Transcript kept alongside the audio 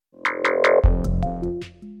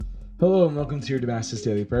Hello and welcome to your Damascus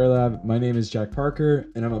Daily Prayer Lab. My name is Jack Parker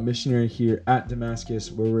and I'm a missionary here at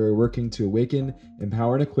Damascus, where we're working to awaken,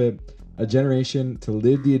 empower, and equip a generation to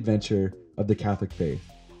live the adventure of the Catholic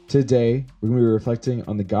faith. Today, we're going to be reflecting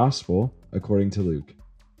on the Gospel according to Luke.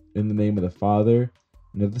 In the name of the Father,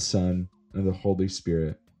 and of the Son, and of the Holy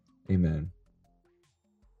Spirit. Amen.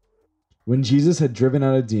 When Jesus had driven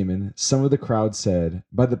out a demon, some of the crowd said,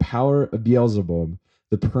 "By the power of Beelzebub,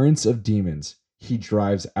 the prince of demons, he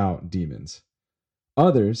drives out demons."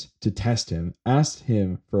 Others, to test him, asked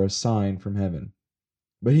him for a sign from heaven.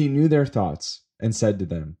 But he knew their thoughts and said to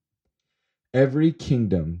them, "Every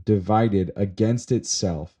kingdom divided against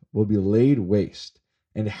itself will be laid waste,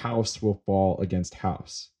 and house will fall against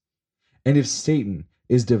house. And if Satan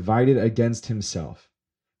is divided against himself,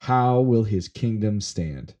 how will his kingdom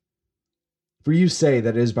stand? For you say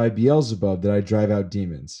that it is by Beelzebub that I drive out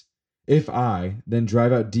demons. If I then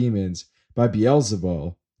drive out demons by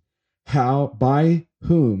Beelzebul, by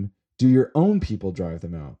whom do your own people drive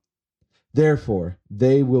them out? Therefore,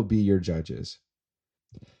 they will be your judges.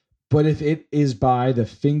 But if it is by the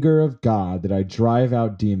finger of God that I drive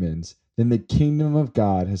out demons, then the kingdom of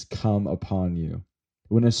God has come upon you.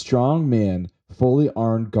 When a strong man fully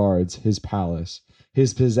armed guards his palace,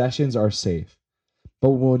 his possessions are safe.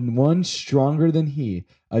 But when one stronger than he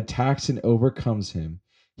attacks and overcomes him,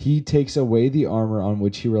 he takes away the armor on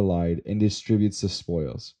which he relied and distributes the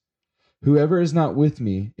spoils. Whoever is not with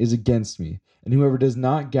me is against me, and whoever does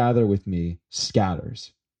not gather with me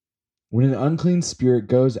scatters. When an unclean spirit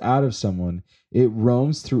goes out of someone, it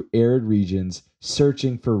roams through arid regions,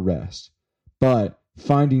 searching for rest. But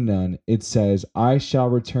finding none, it says, 'I shall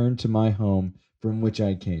return to my home from which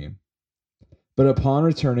I came.' But upon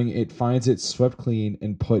returning, it finds it swept clean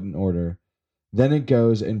and put in order. Then it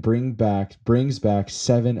goes and brings back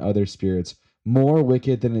 7 other spirits, more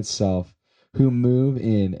wicked than itself, who move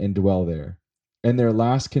in and dwell there. And their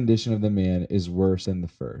last condition of the man is worse than the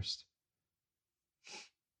first."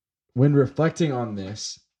 When reflecting on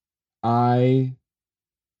this,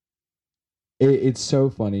 it's so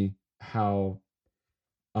funny how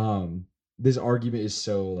this argument is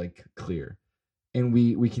so clear. And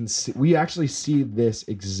we actually see this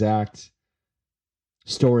exact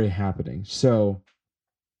story happening. So,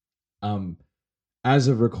 as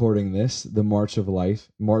of recording this, the March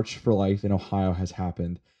for Life in Ohio has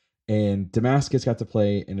happened, and Damascus got to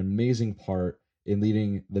play an amazing part in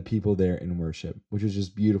leading the people there in worship, which was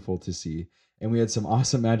just beautiful to see. And we had some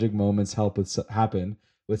awesome magic moments happen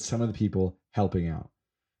with some of the people helping out.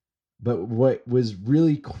 But what was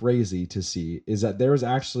really crazy to see is that there was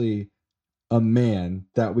actually a man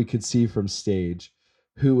that we could see from stage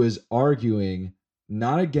who was arguing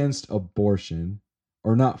not against abortion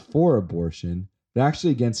or not for abortion, but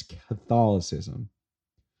actually against Catholicism,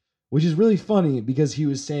 which is really funny because he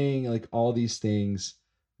was saying all these things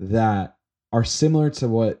that are similar to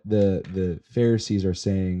what the Pharisees are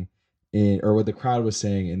saying or what the crowd was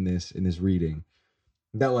saying in this reading,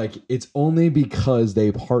 that it's only because they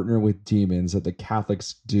partner with demons that the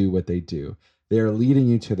Catholics do what they do. They are leading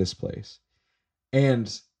you to this place.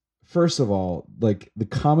 And first of all, the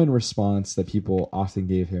common response that people often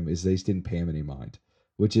gave him is they just didn't pay him any mind,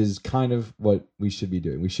 which is kind of what we should be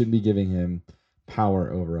doing. We shouldn't be giving him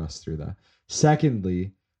power over us through that.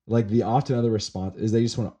 Secondly, the often other response is they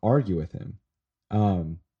just want to argue with him,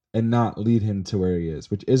 and not lead him to where he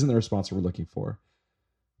is, which isn't the response we're looking for.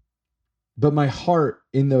 But my heart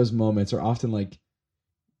in those moments are often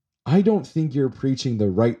I don't think you're preaching the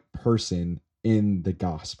right person in the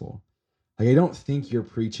gospel. I don't think you're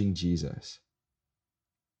preaching Jesus.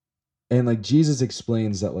 And Jesus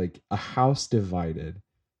explains that a house divided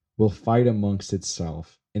will fight amongst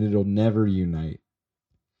itself and it'll never unite.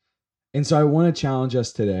 And so I want to challenge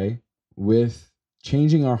us today with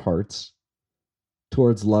changing our hearts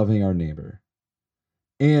towards loving our neighbor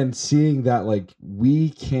and seeing that we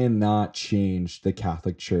cannot change the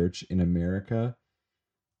Catholic Church in America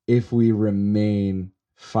if we remain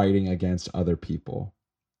fighting against other people.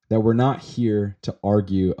 That we're not here to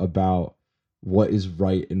argue about what is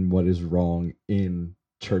right and what is wrong in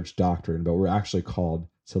church doctrine, but we're actually called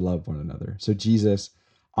to love one another. So Jesus,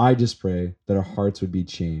 I just pray that our hearts would be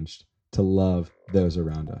changed to love those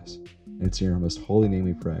around us. And it's in your most holy name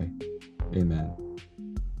we pray. Amen.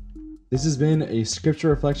 This has been a scripture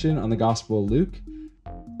reflection on the Gospel of Luke.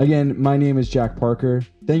 Again, my name is Jack Parker.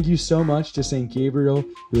 Thank you so much to St. Gabriel,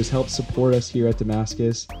 who has helped support us here at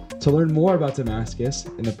Damascus. To learn more about Damascus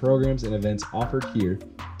and the programs and events offered here,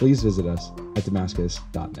 please visit us at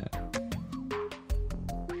damascus.net.